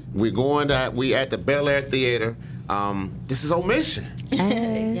 We at the Bel Air Theater. This is Omission.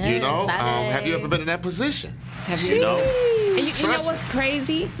 Yes, have you ever been in that position? Have you? And you know what's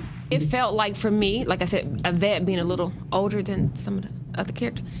crazy? It felt like, for me, like I said, Yvette being a little older than some of the other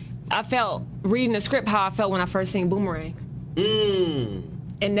characters, I felt reading the script how I felt when I first seen Boomerang.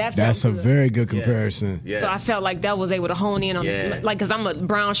 And that's a very good comparison. Yes. So I felt like that was able to hone in on because I'm a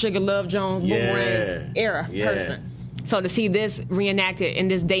Brown Sugar, Love Jones, Boomerang era person. So to see this reenacted in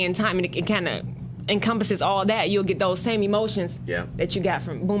this day and time, and it kind of encompasses all that, you'll get those same emotions that you got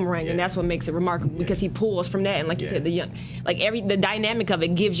from Boomerang, and that's what makes it remarkable because he pulls from that, and like you said, the dynamic of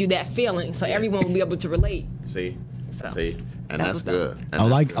it gives you that feeling, so everyone will be able to relate. See, and that's good. And I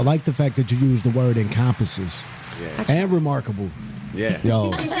like the fact that you use the word encompasses and remarkable. Yeah.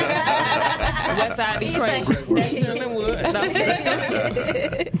 Yo. West Side Detroit.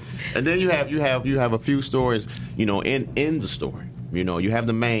 And then you have a few stories, in the story. You have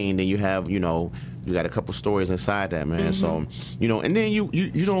the main, then you have, you got a couple stories inside that, man. So, and then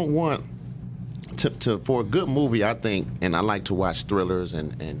you don't want to for a good movie, I think, and I like to watch thrillers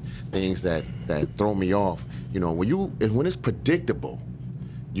and things that throw me off. When it's predictable,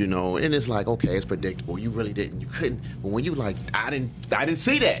 and it's like, okay, it's predictable. You really you couldn't. But when you like, I didn't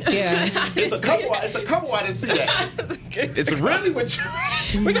see that. Yeah. It's a couple I didn't see that. It's really what you.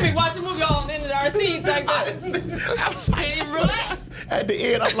 We can be watching a movie all in our seats like that. Can't even relax. At the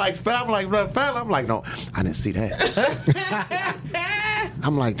end, I'm like, no, I didn't see that.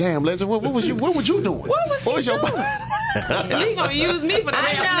 I'm like, damn, Leslie, what was you doing? What was your doing? He gonna use me for the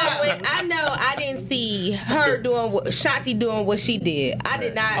I know. I didn't see her doing Shanti doing what she did. I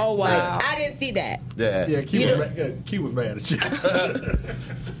did not. Oh wow. I didn't see that. Yeah. Key was mad at you.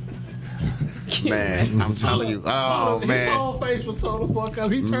 Man, I'm telling you. Oh, man. His whole face was total fuck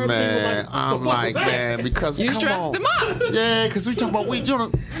up. He turned to me like, I'm like, man, because you come stressed on. him out. Yeah, because we talking about we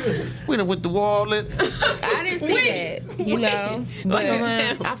done went the wall. I didn't see that, But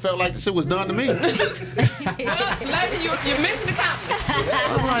I felt like the shit was done to me. Imagine you mission accomplished.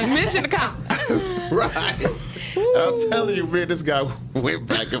 I'm like, mission accomplished. Right. I'm telling you, man, this guy went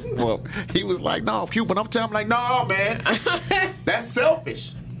back and forth. He was like, no, Cuban. I'm telling him, like, no, man, that's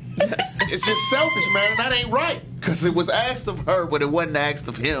selfish. It's just selfish, man, and that ain't right. Because it was asked of her, but it wasn't asked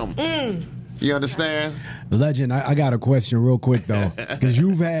of him. You understand? Legend, I got a question real quick, though, because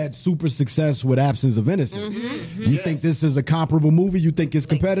you've had super success with Absence of Innocence. You think this is a comparable movie? You think it's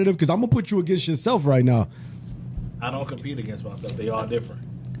competitive? Because I'm going to put you against yourself right now. I don't compete against myself. They are different.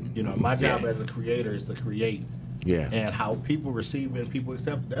 You know, my job as a creator is to create. Yeah. And how people receive it and people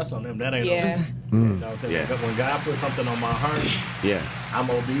accept it, that's on them. That ain't on me. Yeah. You know what I'm saying? Yeah. When God put something on my heart, I'm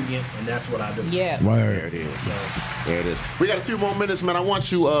obedient, and that's what I do. Yeah. There it is. There it is. We got a few more minutes, man. I want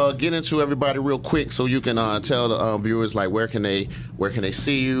to get into everybody real quick so you can tell the viewers, like, where can they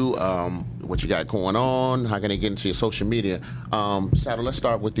see you, what you got going on, how can they get into your social media. Shadow, let's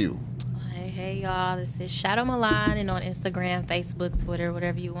start with you. Hey y'all, this is Shadow Milan, and on Instagram, Facebook, Twitter,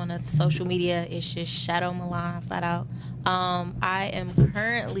 whatever you want to social media, it's just Shadow Milan, flat out. I am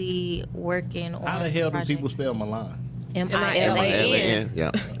currently working on. How the hell do people spell Milan? M-I-L-A-N. Yeah,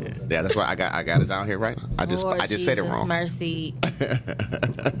 that's why I got it down here right now. I just said it wrong. Mercy.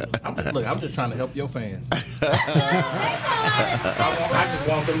 I'm just trying to help your fans. I just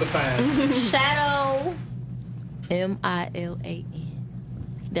want them to find Shadow M-I-L-A-N.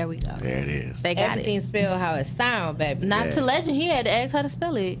 There we go. There it is. They got Everything spelled how it sound, baby. Not to Legend. He had to ask how to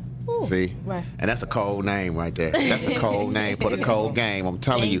spell it. Ooh. See? Right. And that's a cold name right there. That's a cold name for the cold game. I'm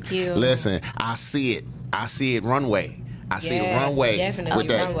telling Thank you. Listen, I see it. Runway. I see the Yes, runway definitely with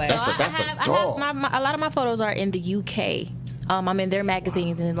that. runway. That's So a I dog. have a lot of my photos are in the UK. I'm in their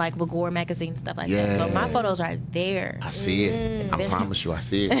magazines and like Vigor magazine, stuff like that. So my photos are there. I see it. I promise you, I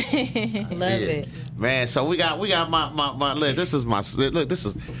see it. I Love see it. Man, so we got my look, this is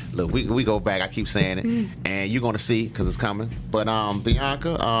we go back, I keep saying it, and you're gonna see because it's coming. But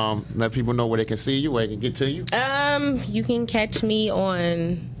Bianca, let people know where they can see you, where they can get to you. You can catch me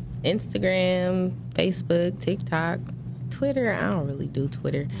on Instagram, Facebook, TikTok, Twitter. I don't really do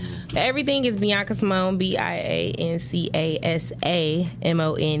Twitter. But everything is Bianca Simone,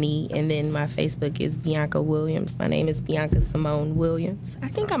 BIANCASAMONE. And then my Facebook is Bianca Williams. My name is Bianca Simone Williams. I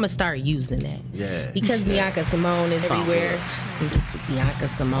think I'm going to start using that. Yeah. Because Bianca Simone is Sound everywhere. I'm just Bianca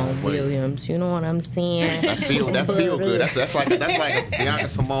Simone Williams. You know what I'm saying? That feel good. That's like a Bianca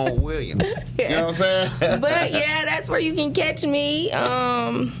Simone Williams. You know what I'm saying? But yeah, that's where you can catch me.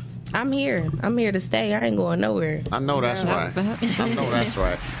 I'm here. I'm here to stay. I ain't going nowhere. I know that's right. I know that's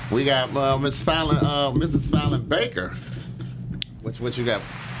right. We got Mrs. Fallon Baker. What you got?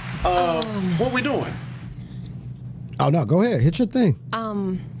 What we doing? Oh, no, go ahead. Hit your thing.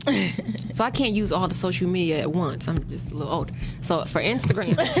 So I can't use all the social media at once. I'm just a little older. So for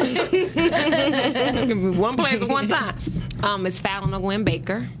Instagram, one place at one time. It's Fallon O'Gwen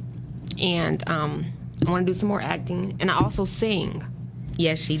Baker, and I want to do some more acting, and I also sing.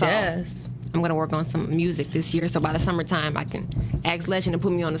 Yes, she does. I'm going to work on some music this year, so by the summertime, I can ask Legend to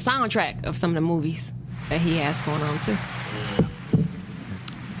put me on the soundtrack of some of the movies that he has going on, too.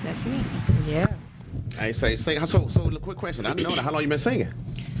 That's me. Yeah. I say, so a quick question. I didn't know that. How long you been singing?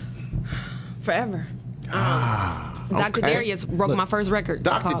 Forever. Dr. Okay. Darius broke my first record.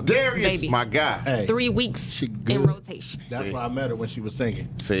 Dr. called Darius, Baby. my guy. Hey, 3 weeks she good. in rotation. That's why I met her when she was singing.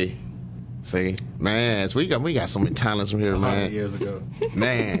 See, man, so we got so many talents from here, 100 man. years ago.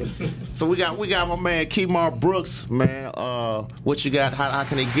 Man, so we got my man Kemar Brooks, man. What you got? How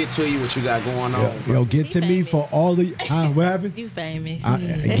can they get to you? What you got going on? Yo, get to me for all the what happened? You famous.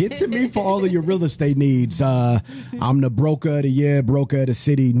 Get to me for all of your real estate needs. I'm the broker of the year, broker of the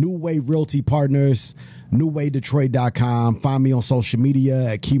city, New Way Realty Partners, newwaydetroit.com. Find me on social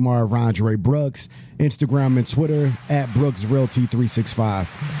media at Kemar Rondre Brooks, Instagram and Twitter at Brooks Realty 365.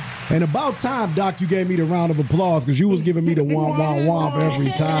 And about time, Doc, you gave me the round of applause because you was giving me the womp womp womp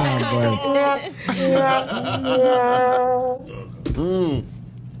every time. But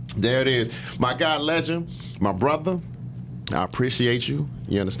There it is. My guy, Legend, my brother, I appreciate you.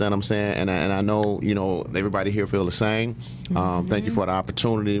 You understand what I'm saying? And I know, everybody here feel the same. Thank you for the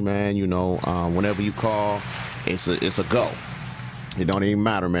opportunity, man. Whenever you call, it's a go. It don't even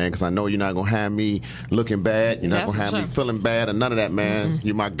matter, man, because I know you're not going to have me looking bad. You're not going to have me feeling bad or none of that, man.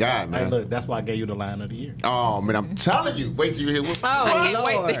 You're my guy, man. Hey, look, that's why I gave you the line of the year. Oh, man, I'm telling you. Wait till you hear what. Oh,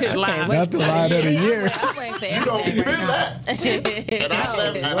 Lord. Wait, line. not the line of the year. You don't feel that. And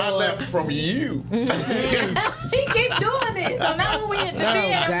I left from you. He keep doing this. So now when we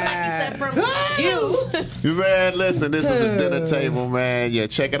intervene, everybody from you. Man, listen, this is the dinner table, man. Yeah,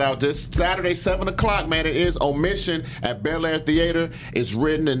 check it out. This Saturday, 7 o'clock, man. It is Omission at Bel Air Theater. It's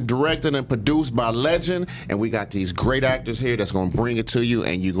written and directed and produced by Legend. And we got these great actors here that's going to bring it to you,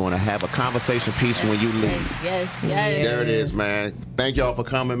 and you're going to have a conversation piece when you leave. Yes. There it is, man. Thank y'all for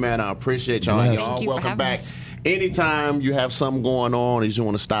coming, man. I appreciate y'all. Bless. Y'all Thank you for welcome having back. us. Anytime you have something going on, or you just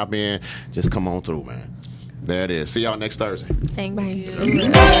want to stop in, just come on through, man. There it is. See y'all next Thursday. Thank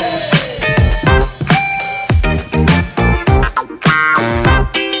you.